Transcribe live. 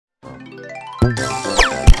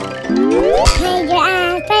Haydar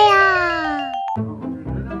and Freya!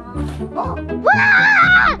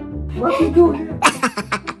 What are you doing?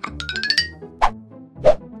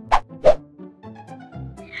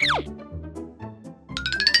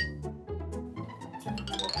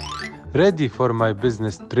 Ready for my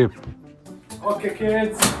business trip. Okay,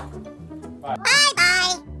 kids.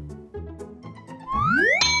 Bye-bye!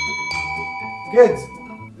 Kids,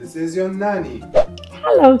 this is your nanny.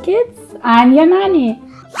 Hello kids, I'm your nanny.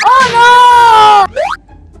 Oh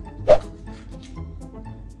no!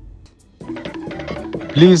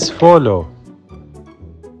 Please follow.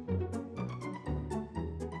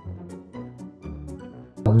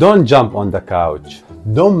 Don't jump on the couch.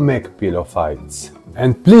 Don't make pillow fights.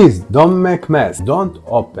 And please don't make mess. Don't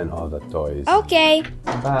open all the toys. Okay.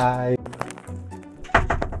 Bye.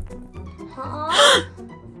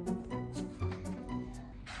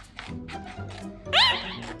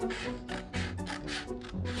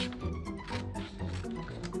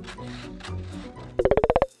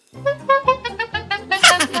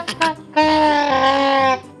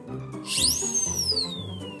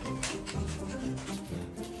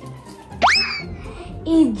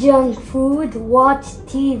 Eat junk food, watch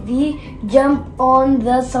TV, jump on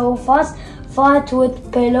the sofas, fight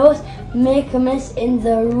with pillows, make a mess in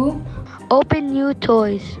the room, open new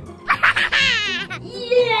toys.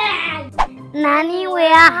 Yeah! Nanny, we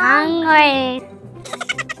are hungry.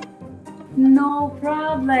 No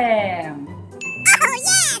problem. Oh,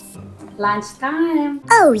 yes! Lunchtime.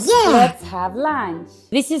 Oh, yeah! Let's have lunch.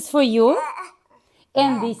 This is for you.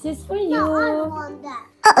 And this is for you. want that.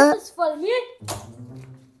 This is for me.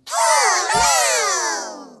 Oh,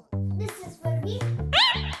 no! This is for me.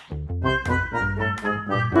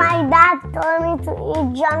 My dad told me to eat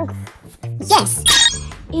junk food. Yes!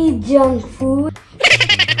 Eat junk food.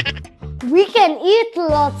 We can eat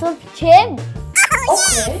lots of chips.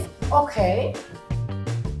 Okay. Okay.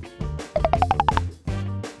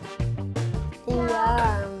 Yum.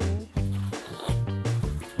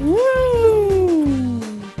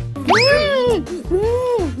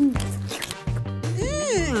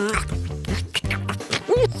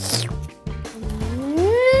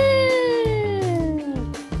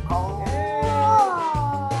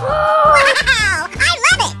 Wow! I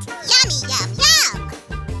love it! Yummy, yum, yum!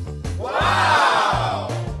 Wow!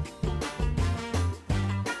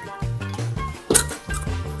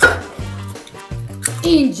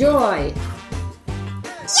 Enjoy.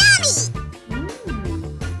 Yummy! It's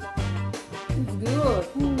good.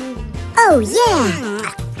 Oh, yeah!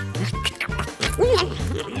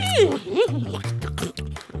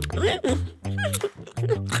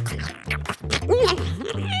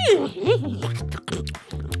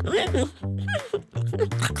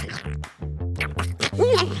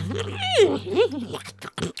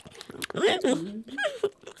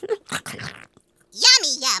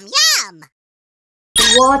 Yummy, yum, yum!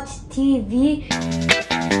 Watch TV.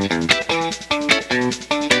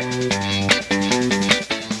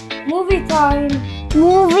 Movie time.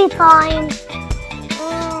 Movie time.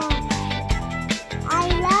 I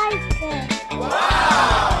like it.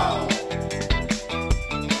 Wow!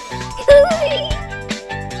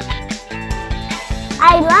 I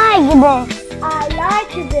like this. I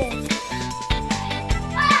like this.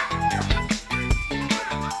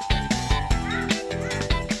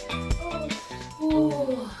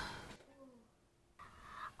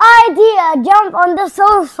 Idea, jump on the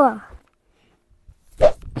sofa.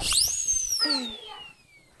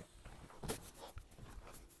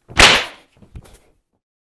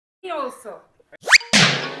 Me also.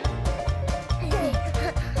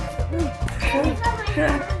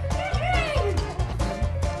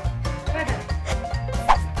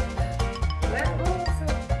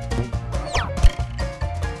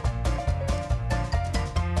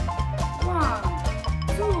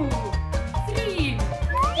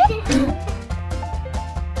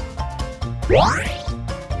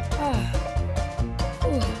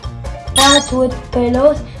 Fight with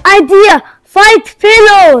pillows. Idea, fight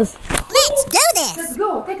pillows. Let's do this. Let's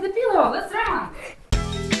go. Take the pillow. Let's run.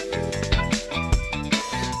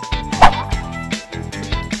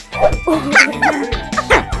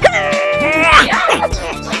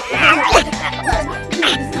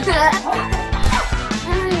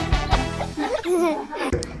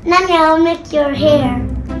 Nanny, I'll make your hair.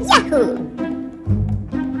 Yahoo!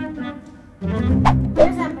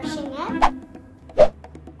 Where's that brushing at?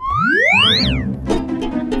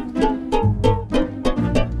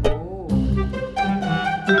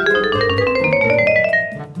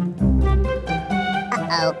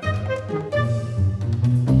 Uh-oh.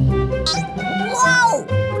 Whoa!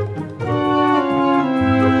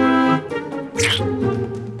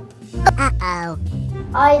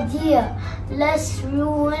 Idea. Let's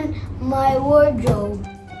ruin my wardrobe.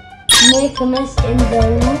 Make a mess in the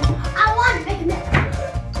room. I want to make a mess.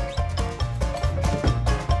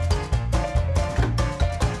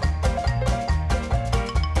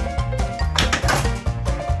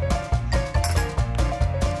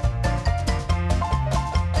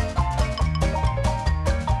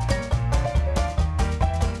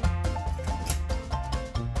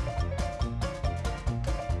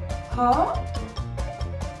 Huh?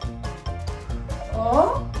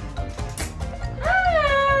 Oh?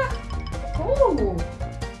 Ah! Oh!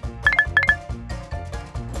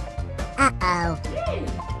 Uh-oh. Hey!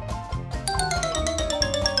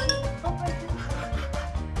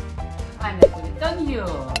 I'm gonna put it on you.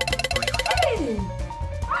 Hey!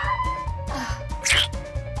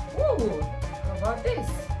 Oh! How about this?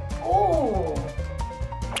 Oh!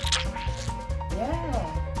 Yeah!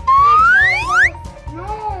 No.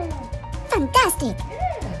 Fantastic.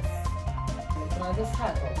 Yes! Let's try this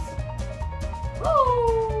hat also.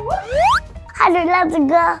 Oh! Haydar, let's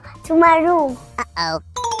go to my room. Uh-oh.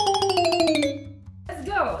 Let's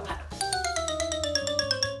go!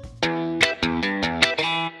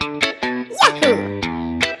 Yahoo!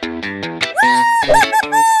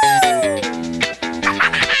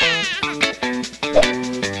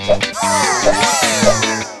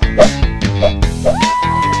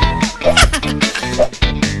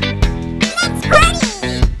 Let's party!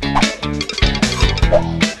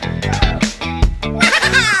 Wow!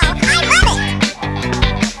 I love it!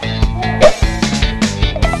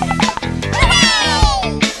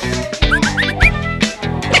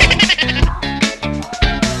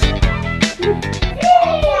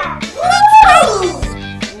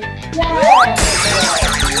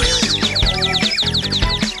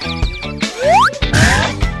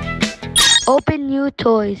 Open new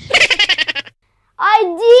toys.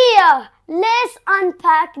 Idea! Let's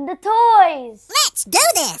unpack the toys. Let's do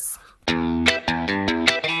this!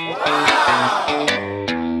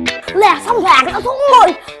 Let's unpack the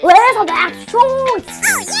toys. Let's unpack the toys. Oh,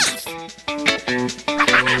 yes!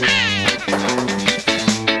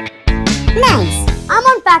 Nice! I'm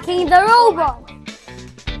unpacking the robot.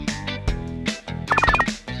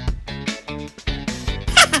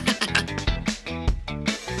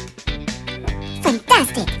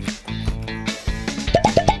 Fantastic!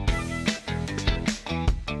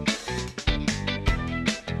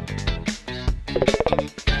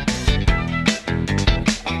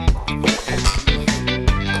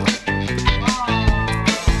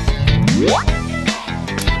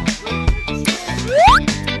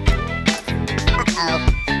 Uh-oh.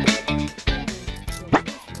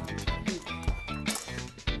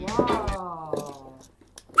 Wow!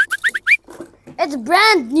 It's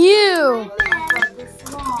brand new. Look this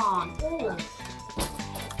one. Oh!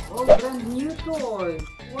 Oh, brand new toy.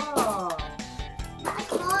 Wow!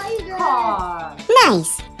 Car.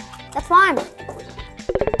 Nice! That's fine.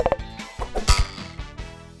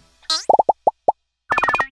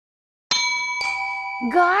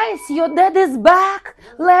 Guys, your dad is back.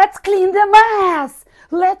 Let's clean the mess.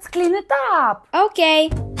 Let's clean it up. Okay.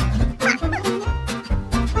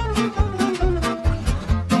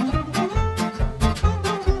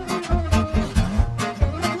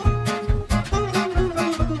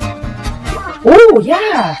 Oh,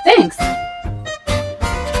 yeah, thanks.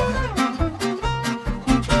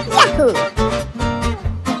 Yahoo!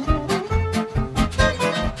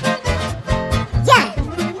 Yeah!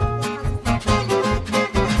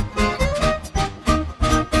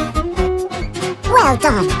 Well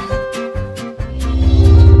done!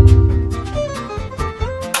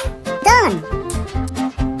 Done!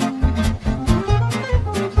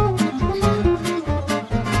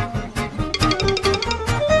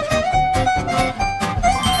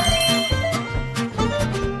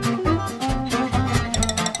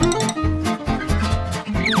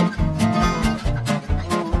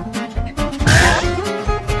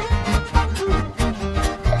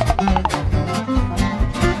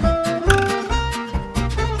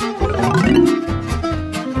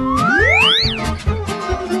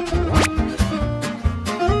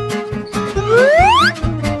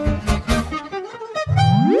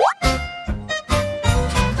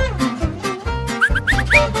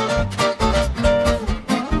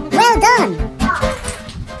 Well done!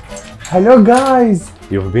 Hello guys!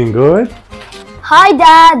 You've been good? Hi,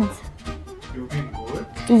 Dad. You've been good?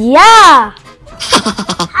 Yeah.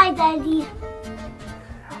 Hi, Daddy.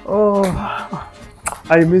 Oh,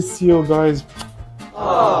 I miss you guys.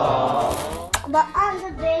 But on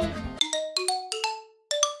the day.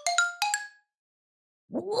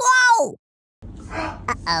 Whoa!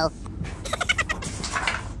 Uh-oh.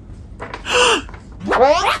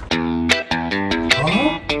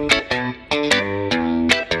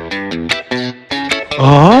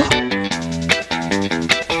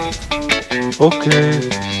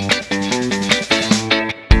 Okay.